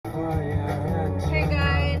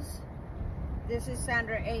This is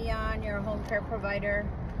Sandra Ayan, your home care provider.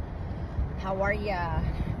 How are ya?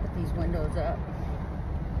 Put these windows up.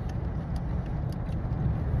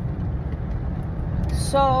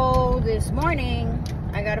 So this morning,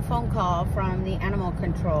 I got a phone call from the animal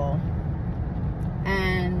control.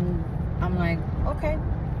 And I'm like, okay.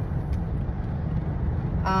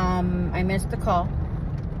 I missed the call.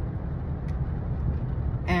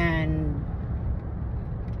 And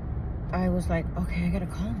I was like, okay, I gotta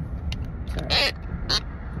call him. Sorry.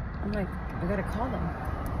 I'm like, I gotta call them.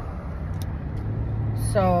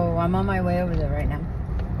 So I'm on my way over there right now.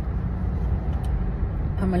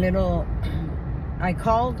 I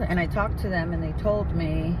called and I talked to them and they told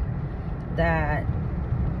me that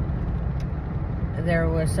there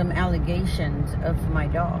was some allegations of my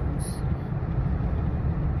dogs.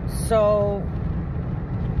 So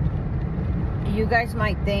you guys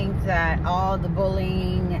might think that all the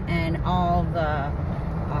bullying and all the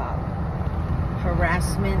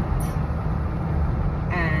harassment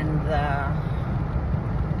and the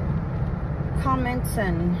comments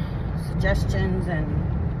and suggestions and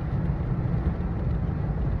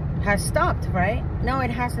has stopped, right? No, it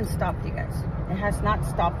hasn't stopped, you guys. It has not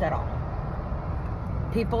stopped at all.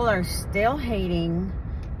 People are still hating.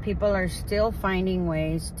 People are still finding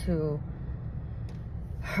ways to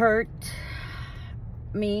hurt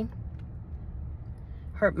me,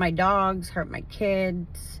 hurt my dogs, hurt my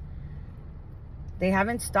kids. They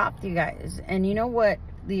haven't stopped, you guys. And you know what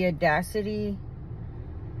the audacity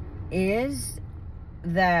is?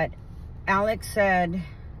 That Alex said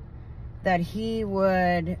that he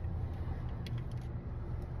would,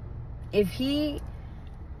 if he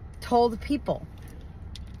told people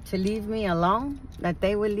to leave me alone, that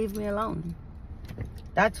they would leave me alone.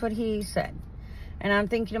 That's what he said. And I'm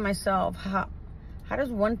thinking to myself, how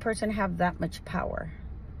does one person have that much power?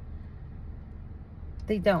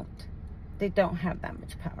 They don't. They don't have that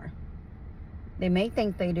much power. They may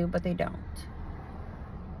think they do, but they don't.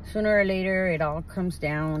 Sooner or later, it all comes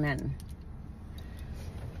down and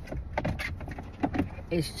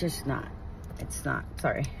it's just not. It's not.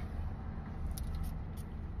 Sorry.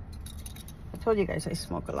 I told you guys I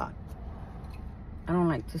smoke a lot. I don't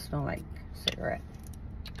like to smell like cigarette.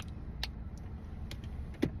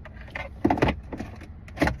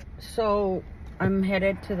 So I'm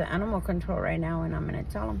headed to the animal control right now and I'm going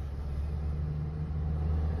to tell them.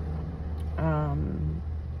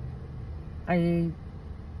 I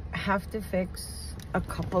have to fix a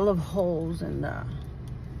couple of holes in the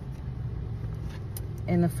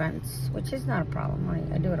fence, which is not a problem.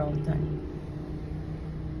 I do it all the time.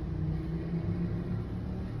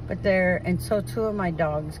 But so two of my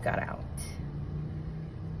dogs got out.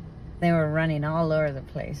 They were running all over the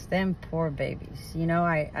place. Them poor babies. You know,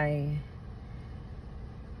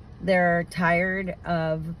 they're tired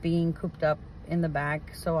of being cooped up in the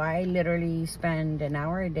back. So I literally spend an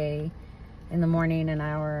hour a day in the morning, an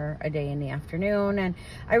hour a day in the afternoon. And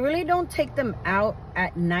I really don't take them out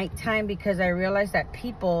at nighttime because I realize that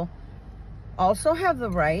people also have the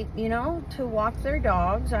right, you know, to walk their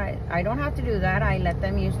dogs. I don't have to do that. I let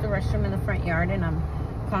them use the restroom in the front yard and I'm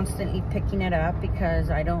constantly picking it up because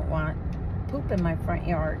I don't want poop in my front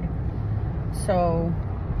yard. So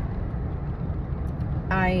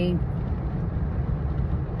I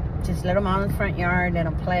just let them out in the front yard, let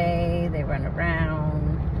them play, they run around,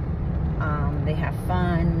 they have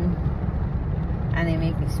fun, and they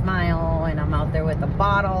make me smile, and I'm out there with a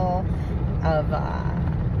bottle of a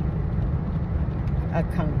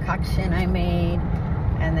concoction I made,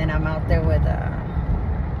 and then I'm out there with a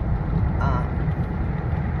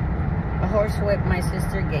horse whip my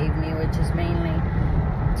sister gave me, which is mainly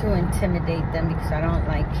to intimidate them because I don't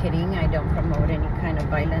like hitting. I don't promote any kind of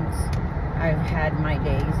violence. I've had my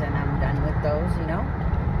days and I'm done with those, you know.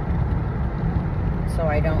 So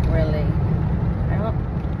I don't,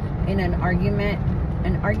 in an argument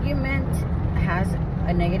has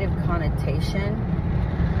a negative connotation,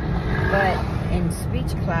 but in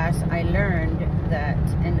speech class I learned that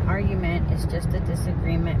an argument is just a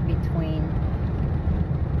disagreement between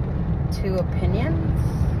two opinions.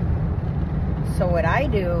 So what I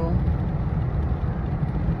do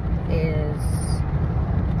is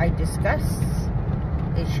I discuss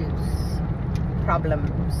issues,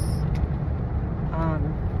 problems.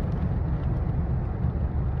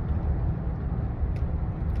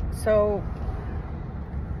 So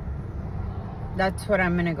that's what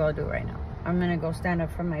I'm gonna go do right now. I'm gonna go stand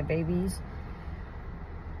up for my babies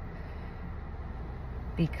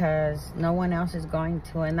because no one else is going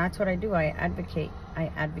to, and that's what I do. I advocate.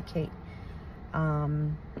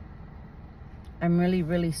 I'm really,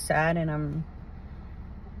 really sad, and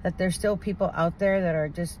that there's still people out there that are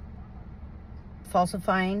just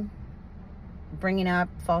falsifying, bringing up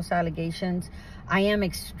false allegations. I am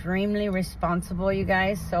extremely responsible, you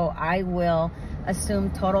guys, so I will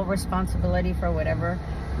assume total responsibility for whatever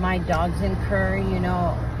my dogs incur. You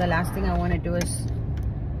know, the last thing I want to do is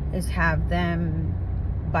have them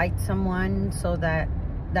bite someone, so that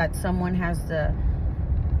someone has the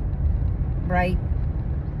right,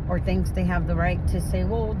 or thinks they have the right to say,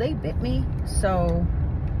 well, they bit me, so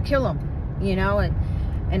kill them, you know. And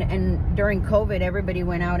during COVID, everybody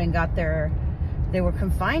went out and got they were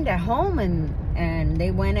confined at home, and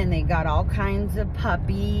they went and they got all kinds of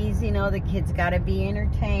puppies. You know, the kids got to be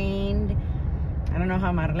entertained. I don't know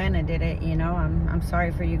how Marlena did it, you know. I'm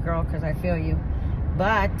sorry for you, girl, because I feel you.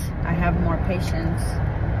 But I have more patience.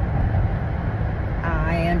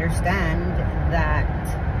 I understand that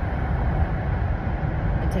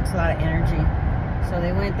it takes a lot of energy. So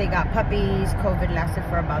they went, they got puppies. COVID lasted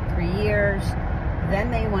for about 3 years.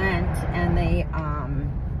 Then they went and they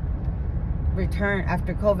returned,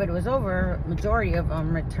 after COVID was over, majority of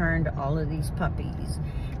them returned all of these puppies.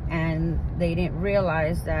 And they didn't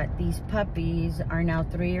realize that these puppies are now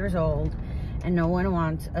 3 years old, and no one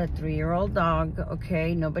wants a 3-year-old dog,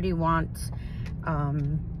 okay? Nobody wants,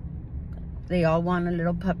 they all want a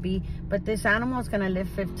little puppy. But this animal is gonna live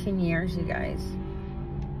 15 years, you guys.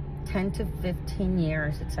 10 to 15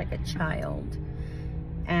 years. It's like a child.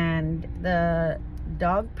 And the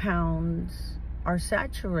dog pounds are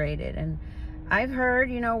saturated. And I've heard,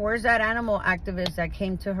 you know, where's that animal activist that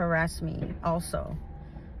came to harass me also?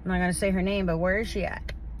 I'm not going to say her name, but where is she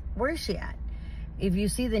at? Where is she at? If you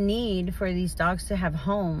see the need for these dogs to have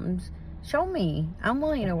homes, show me. I'm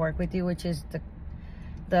willing to work with you, which is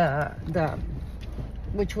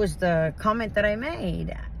which was the comment that I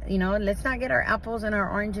made. You know, let's not get our apples and our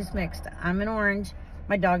oranges mixed. I'm an orange.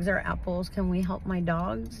 My dogs are apples. Can we help my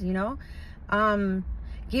dogs? You know,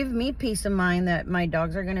 give me peace of mind that my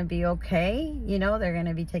dogs are going to be okay. You know, they're going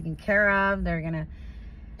to be taken care of. They're going to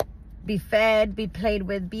be fed, be played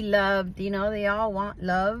with, be loved. You know, they all want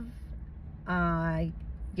love. I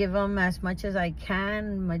give them as much as I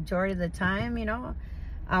can majority of the time. You know,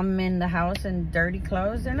 I'm in the house in dirty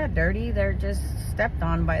clothes. They're not dirty. They're just stepped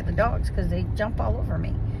on by the dogs because they jump all over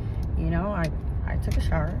me. You know, I took a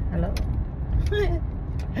shower. Hello.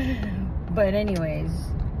 But anyways,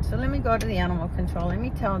 so let me go to the animal control. Let me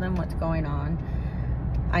tell them what's going on.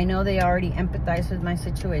 I know they already empathize with my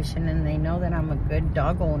situation, and they know that I'm a good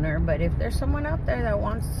dog owner. But if there's someone out there that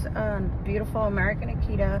wants a beautiful American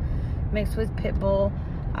Akita mixed with pit bull,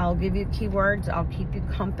 I'll give you keywords. I'll keep you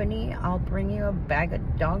company. I'll bring you a bag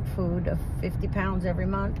of dog food of 50 pounds every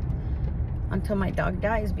month until my dog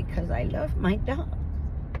dies, because I love my dog.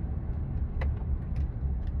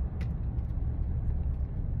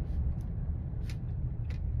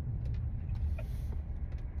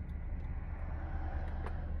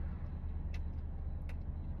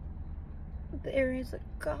 There is a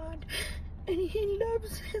God, and he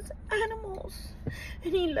loves his animals,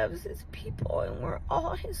 and he loves his people, and we're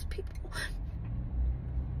all his people.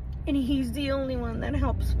 And he's the only one that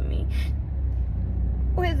helps me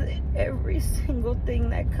with every single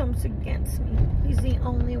thing that comes against me. He's the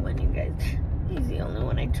only one, you guys. He's the only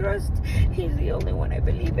one I trust. He's the only one I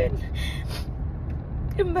believe in.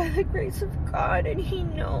 And by the grace of God, and he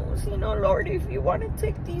knows, you know, Lord, if you want to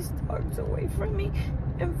take these dogs away from me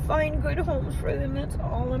and find good homes for them, that's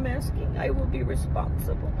all I'm asking. I will be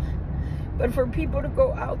responsible. But for people to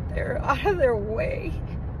go out there, out of their way,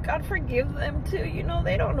 God forgive them too. You know,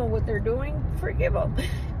 they don't know what they're doing. Forgive them.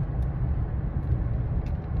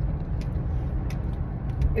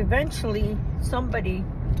 Eventually, somebody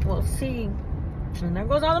will see. And there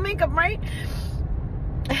goes all the makeup, right?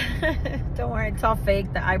 Don't worry, it's all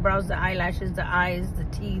fake. The eyebrows, the eyelashes, the eyes, the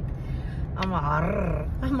teeth. I'm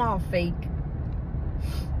all fake.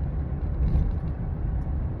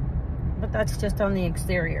 But that's just on the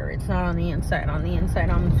exterior. It's not on the inside. On the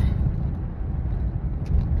inside,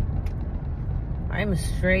 I'm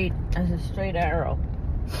straight as a straight arrow.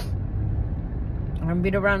 I'm gonna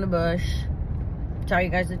beat around the bush. Tell you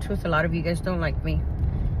guys the truth. A lot of you guys don't like me.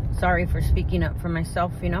 Sorry for speaking up for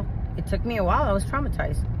myself, you know. It took me a while. I was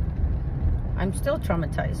traumatized. I'm still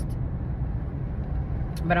traumatized.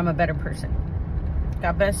 But I'm a better person.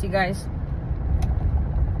 God bless you guys.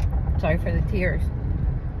 Sorry for the tears.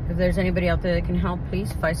 If there's anybody out there that can help,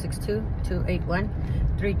 please,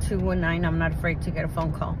 562-281-3219. I'm not afraid to get a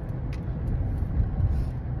phone call.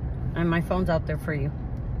 And my phone's out there for you.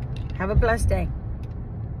 Have a blessed day.